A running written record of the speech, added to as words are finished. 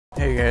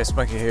Hey guys,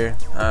 Monkey here.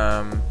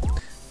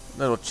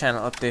 Little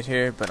channel update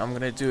here, but I'm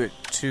gonna do it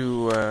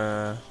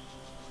to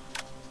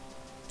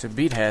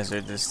Beat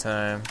Hazard this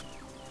time.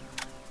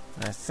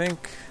 I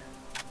think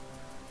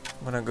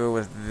I'm gonna go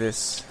with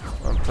this.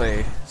 I'm gonna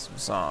play some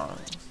songs.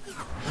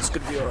 It's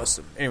gonna be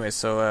awesome. Anyway,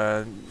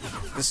 so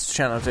this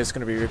channel update is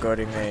gonna be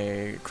regarding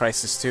a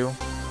Crysis 2,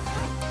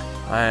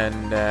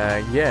 and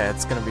yeah,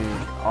 it's gonna be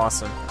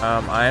awesome.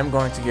 I am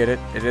going to get it.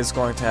 It is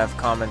going to have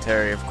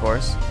commentary, of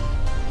course.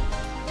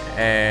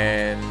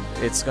 And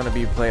it's going to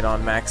be played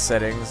on max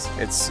settings.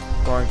 It's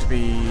going to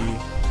be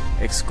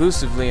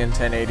exclusively in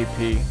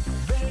 1080p.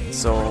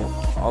 So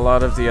a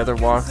lot of the other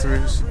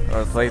walkthroughs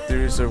or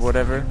playthroughs or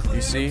whatever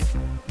you see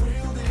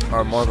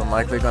are more than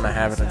likely going to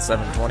have it in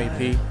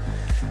 720p.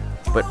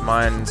 But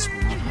mine's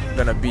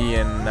going to be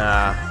in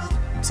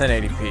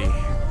 1080p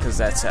because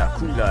that's how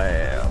cool I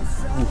am.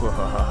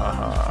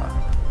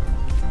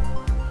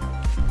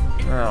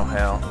 Oh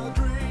hell.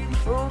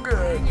 Oh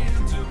good.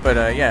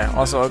 But yeah,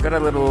 also I got a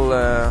little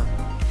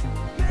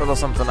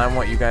something I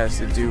want you guys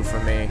to do for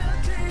me,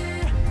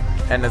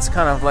 and it's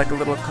kind of like a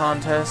little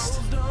contest,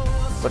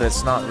 but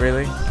it's not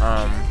really.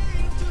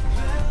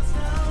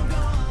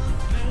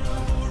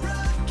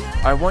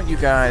 I want you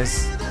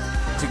guys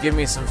to give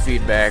me some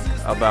feedback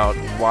about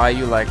why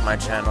you like my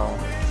channel,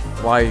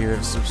 why you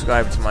have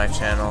subscribed to my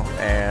channel,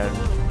 and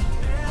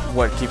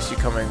what keeps you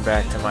coming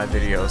back to my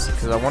videos,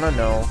 because I want to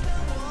know.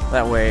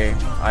 That way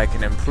I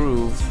can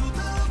improve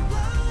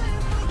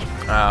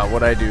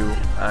what I do.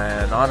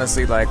 And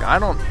honestly, like, I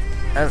don't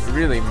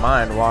really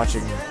mind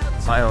watching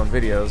my own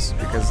videos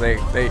because they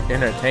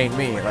entertain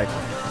me. Like,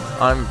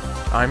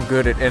 I'm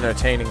good at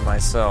entertaining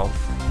myself,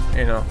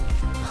 you know.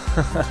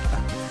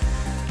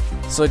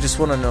 So I just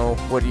want to know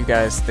what you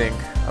guys think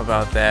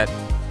about that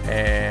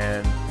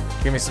and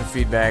give me some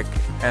feedback,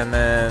 and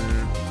then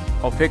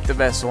I'll pick the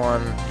best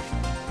one,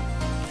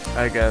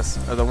 I guess,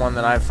 or the one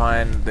that I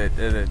find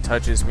that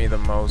touches me the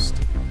most.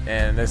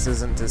 And this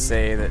isn't to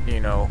say that, you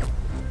know,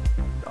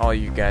 all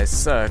you guys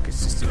suck.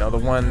 It's just, you know, the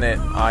one that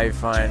I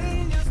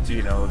find,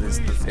 you know, is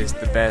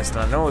the best.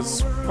 And I know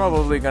it's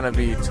probably gonna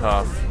be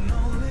tough,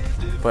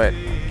 but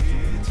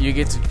you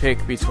get to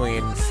pick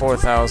between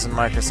 4,000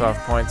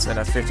 Microsoft points and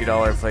a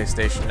 $50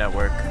 PlayStation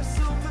Network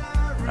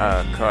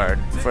card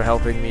for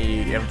helping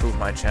me improve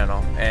my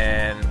channel.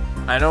 And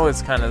I know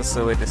it's kind of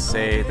silly to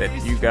say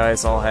that you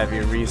guys all have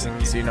your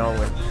reasons, you know,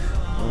 and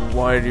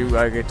why do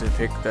I get to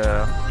pick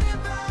the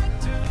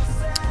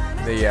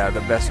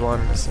best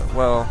one? So,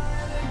 well,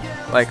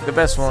 like, the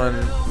best one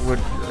would,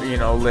 you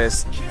know,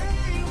 list,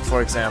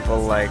 for example,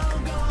 like,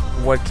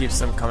 what keeps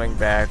them coming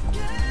back,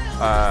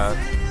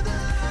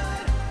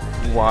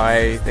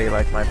 why they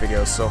like my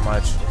videos so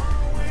much,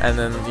 and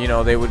then, you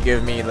know, they would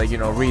give me, like, you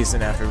know,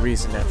 reason after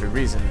reason after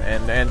reason,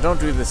 and don't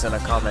do this in a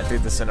comment, do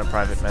this in a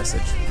private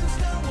message.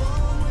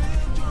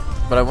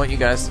 But I want you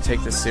guys to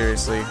take this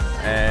seriously,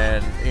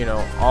 and, you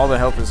know, all the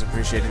help is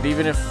appreciated,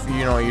 even if,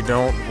 you know, you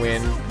don't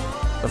win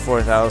the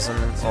 4,000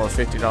 or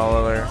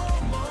 $50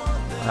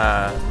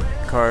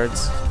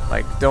 cards.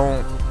 Like,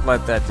 don't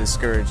let that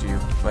discourage you,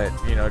 but,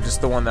 you know,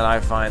 just the one that I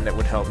find that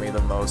would help me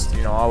the most.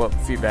 You know, all the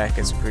feedback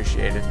is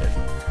appreciated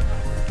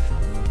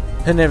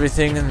and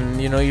everything, and,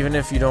 you know, even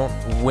if you don't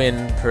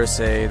win per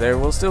se, there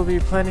will still be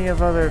plenty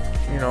of other,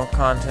 you know,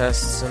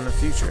 contests in the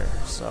future,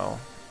 so,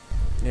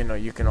 you know,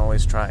 you can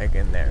always try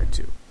again there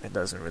too. It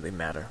doesn't really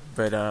matter.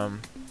 But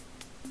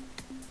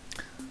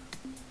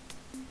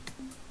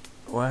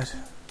what?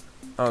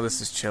 Oh,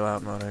 this is chill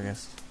out mode, I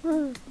guess.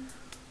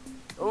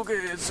 Okay,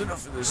 it's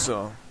enough of this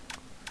song.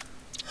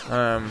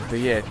 But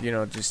yeah, you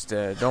know, just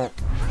don't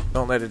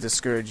let it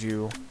discourage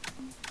you,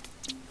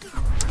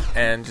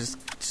 and just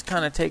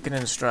kind of take it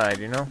in stride,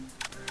 you know.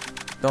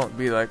 Don't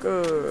be like,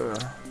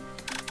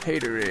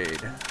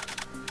 haterade.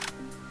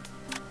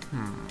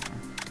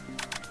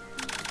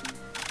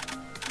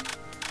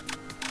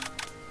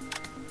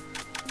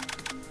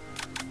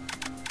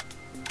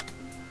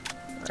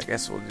 I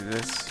guess we'll do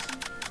this.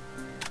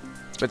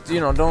 But, you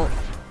know,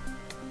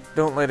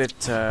 don't let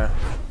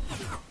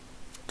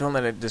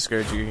it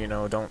discourage you, you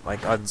know. Don't,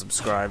 like,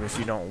 unsubscribe if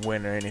you don't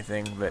win or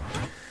anything, but,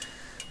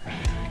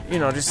 you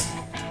know, just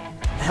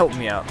help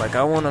me out. Like,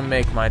 I want to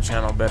make my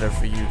channel better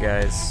for you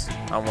guys.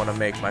 I want to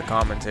make my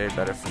commentary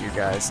better for you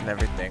guys and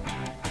everything.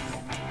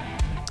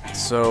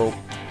 So,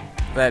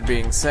 that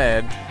being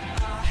said,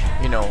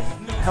 you know,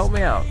 help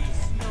me out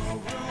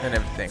and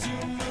everything.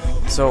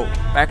 So,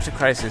 back to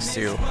Crysis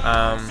 2.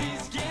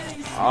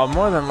 I'll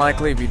more than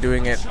likely be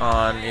doing it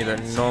on either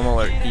normal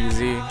or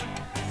easy,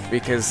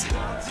 because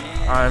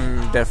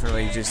I'm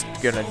definitely just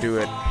gonna do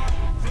it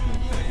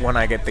when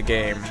I get the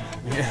game.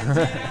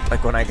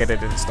 Like, when I get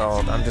it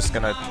installed, I'm just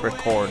gonna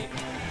record.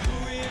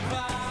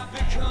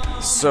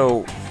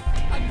 So,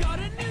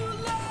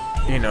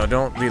 you know,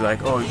 don't be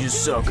like, oh, you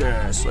suck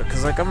ass,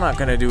 because, like, I'm not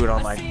gonna do it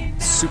on, like,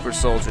 Super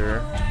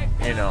Soldier.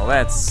 You know,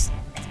 that's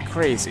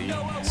crazy,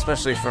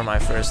 especially for my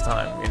first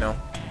time, you know.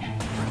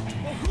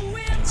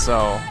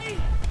 So,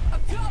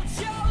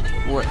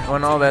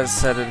 when all that's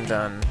said and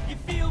done,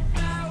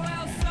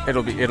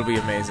 it'll be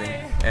amazing.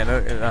 And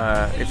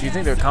if you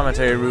think the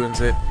commentary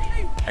ruins it,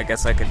 I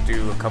guess I could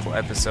do a couple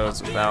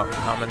episodes without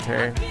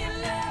commentary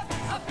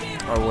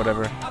or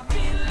whatever.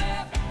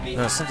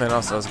 There's something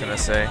else I was gonna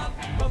say.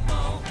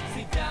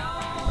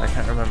 I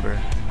can't remember.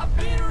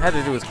 It had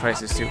to do with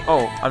Crysis too.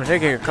 Oh, I'm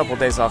taking a couple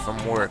days off from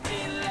work,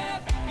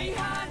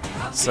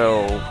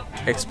 so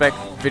expect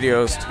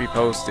videos to be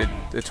posted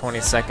the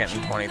 22nd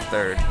and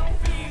 23rd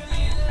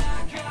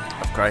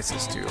of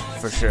Crysis 2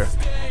 for sure,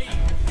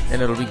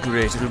 and it'll be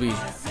great. It'll be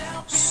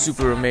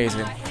super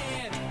amazing.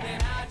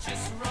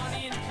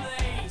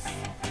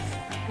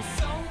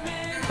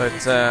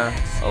 But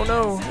oh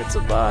no, it's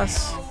a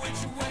boss.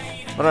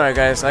 But alright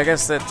guys, I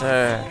guess that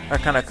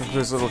kind of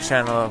concludes the little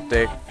channel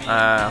update.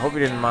 Hope you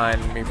didn't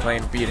mind me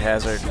playing Beat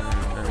Hazard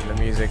and the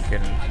music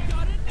and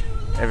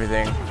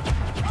everything.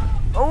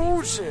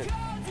 Oh shit!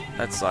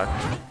 That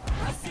sucked.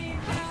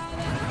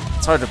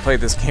 It's hard to play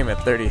this game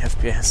at 30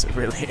 FPS, it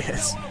really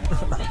is.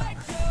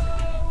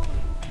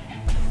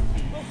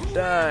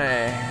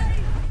 Die.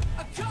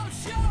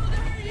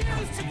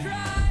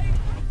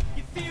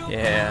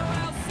 Yeah.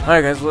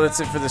 Alright guys, well that's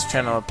it for this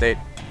channel update.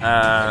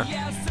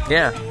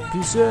 Yeah,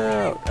 peace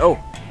out. Oh,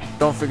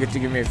 don't forget to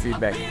give me a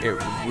feedback. It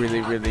would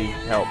really, really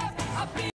help.